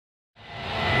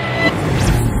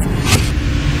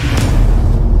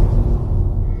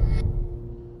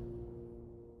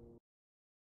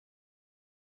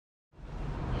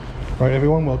Right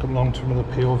everyone, welcome along to another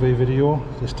POV video.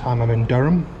 This time I'm in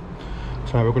Durham.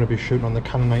 Tonight we're going to be shooting on the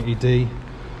Canon 90D,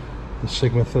 the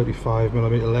Sigma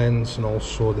 35mm lens, and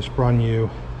also this brand new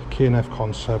K&F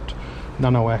Concept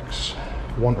Nano X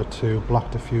 1:2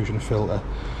 black diffusion filter.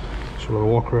 So we'll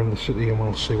walk around the city and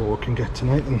we'll see what we can get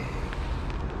tonight then.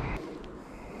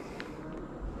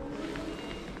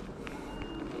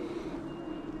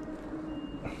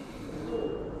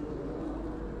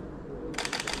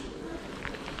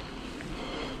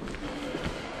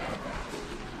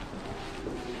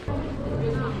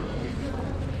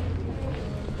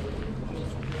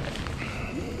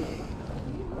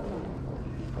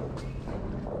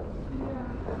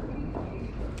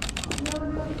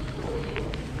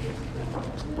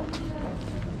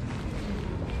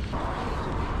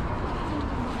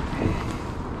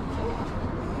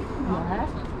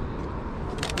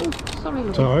 Sorry.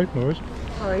 It's alright, no worries.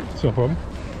 Sorry. It's no problem.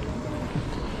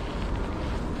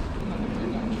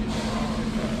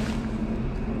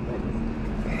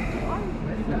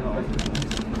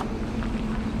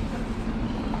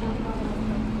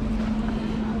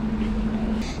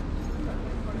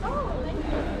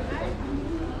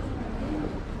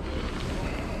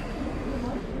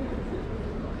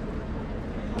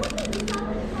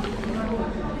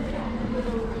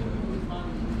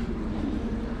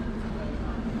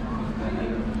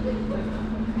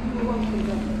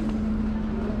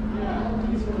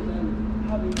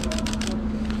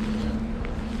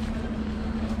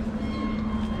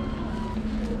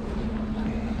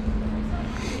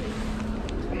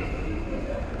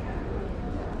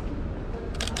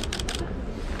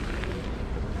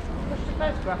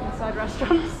 Inside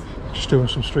restaurants. Just doing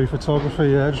some street photography,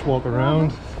 yeah, just walking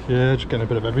around. Yeah, just getting a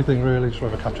bit of everything really, just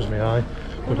whatever catches my eye.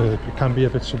 But it can be a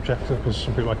bit subjective because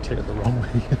some people might take it the wrong way,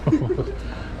 you know. But,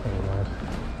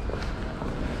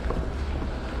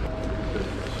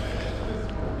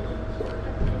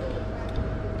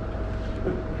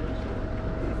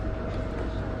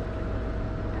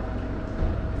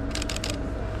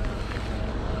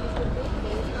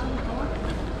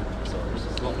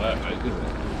 It's not bad, mate, is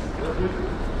it?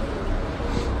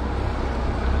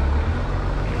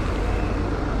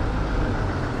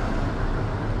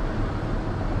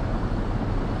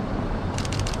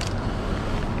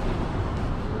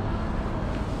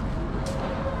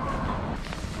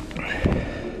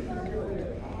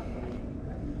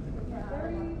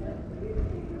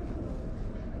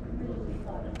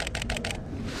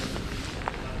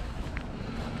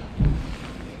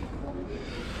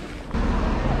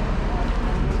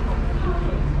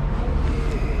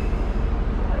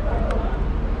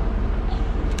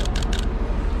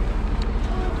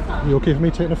 you okay for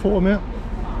me taking a photo, mate?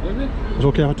 Yeah, Is it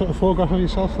okay if I took a photograph of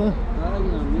yourself there?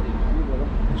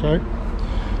 Sorry?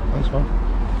 Thanks, man.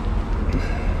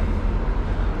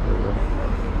 There we go.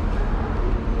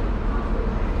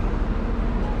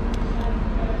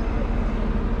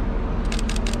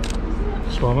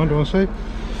 Smart man, do you want to see?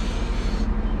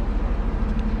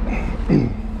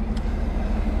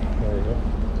 There you go.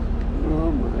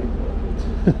 Oh my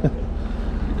god.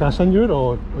 Can I send you it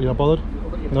or are you not bothered?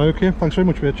 No, okay. Thanks very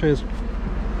much, mate. Cheers.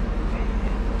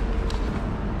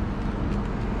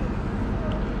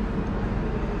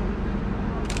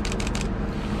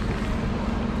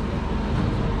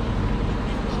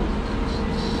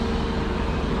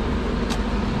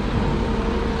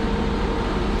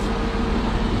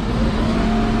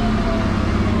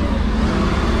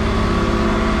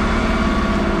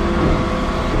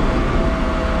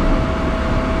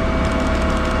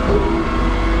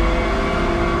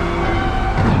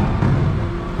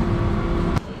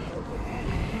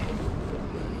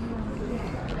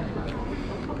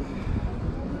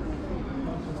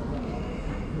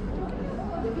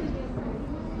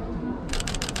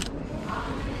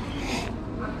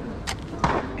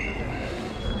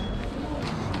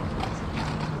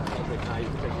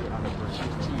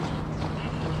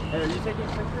 Hey, are you taking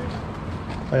pictures?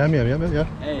 I am, yeah.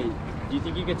 Hey, do you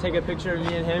think you could take a picture of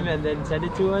me and him and then send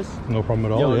it to us? No problem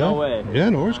at all, Yo, yeah. no way. Yeah,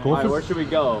 no worries, go Alright, for it. where should we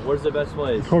go? Where's the best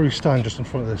place? Probably stand just in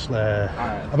front of this.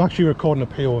 I'm actually recording a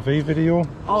POV video.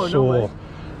 Oh, so no way.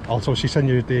 I'll obviously send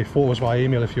you the photos via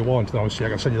email if you want, and obviously I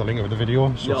can send you the link of the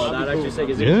video. So Yo, that actually sick.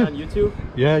 Is it Yeah. on YouTube?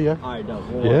 yeah. Alright, no.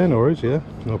 Yeah, no worries, yeah.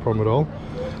 No problem at all.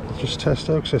 Let's just test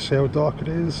out because I see how dark it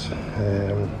is.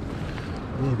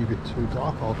 Maybe a bit too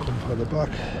dark, I'll come further back.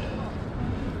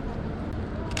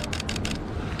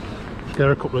 Get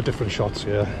a couple of different shots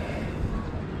here.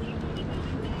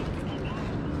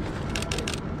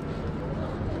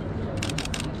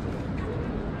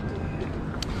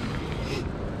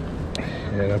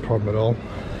 Yeah, no problem at all.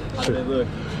 How do they look?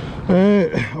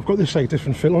 I've got this like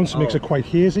different filter on, so it makes it quite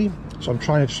hazy. So I'm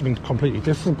trying to do something completely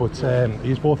different, but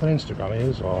he's both on Instagram, he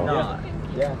is? Or? No,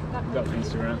 yeah. Got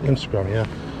Instagram. Instagram,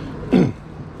 yeah.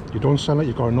 You don't sound like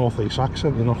you've got a northeast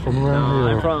accent, you're not from around No,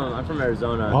 here? I'm from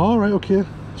Arizona. Oh, right, okay.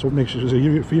 So it makes you, is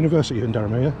it for university in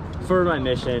Durham, yeah? For my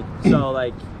mission. So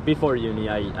like before uni,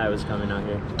 I was coming out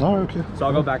here. Oh, okay. So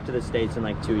I'll go back to the States in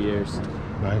like 2 years.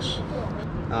 Nice.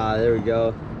 There we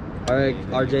go.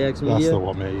 RJX Media. That's the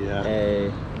one, mate, yeah.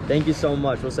 Hey, thank you so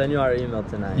much. We'll send you our email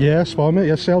tonight. Yeah, spot mate.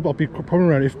 Yes, I'll be coming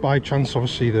around if by chance,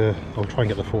 obviously, I'll try and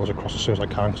get the photos across as soon as I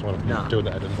can because I'm going to be doing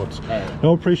the editing. But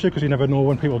no, appreciate it because you never know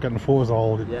when people are getting photos.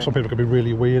 Some people can be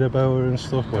really weird about it and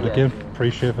stuff. But again,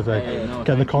 appreciate for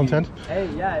getting the content. Hey,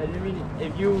 yeah. I mean,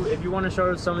 if you want to show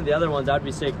us some of the other ones, that'd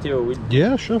be sick too.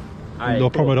 Yeah, sure. Right,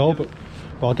 no problem at all. Cool.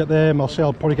 But I'll get them. I'll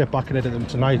probably get back and edit them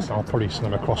tonight. And I'll probably send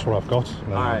them across what I've got.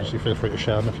 And then obviously feel free to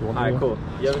share them if you want. All right, cool.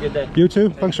 You have a good day. You too.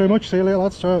 Thanks very much. See you later,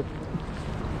 lads. Ciao.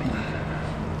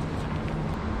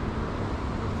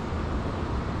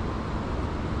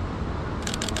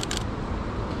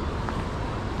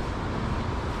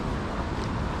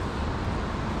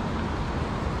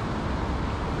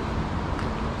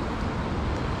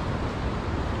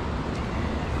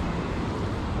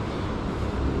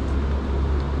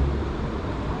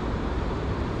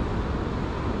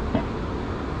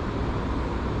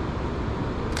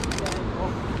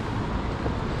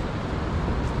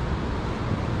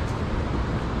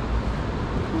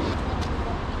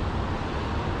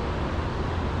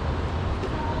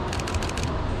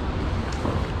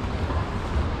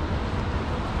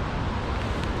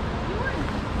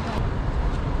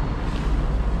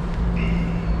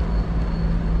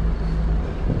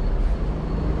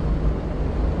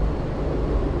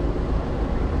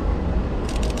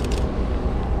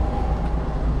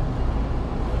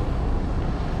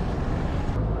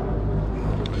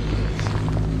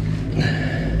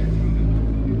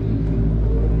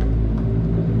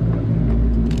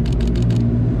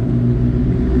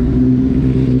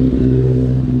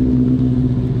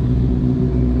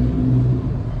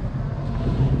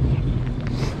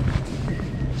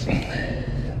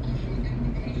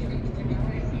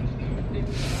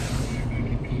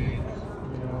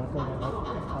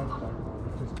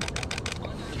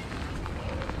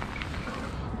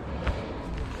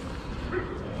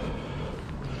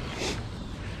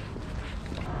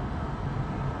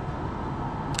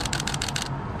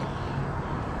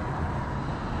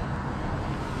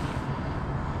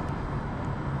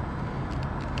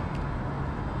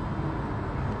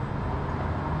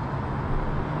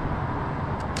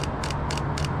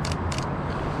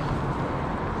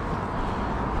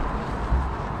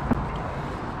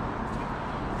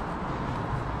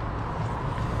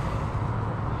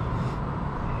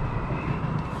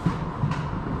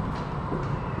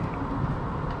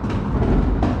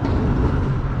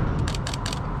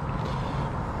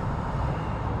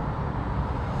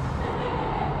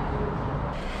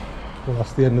 Well,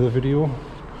 that's the end of the video.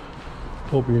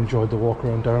 Hope you enjoyed the walk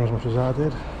around Durham as much as I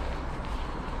did.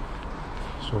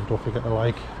 So don't forget to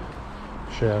like,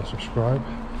 share and subscribe.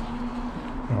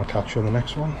 And I'll catch you on the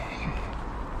next one.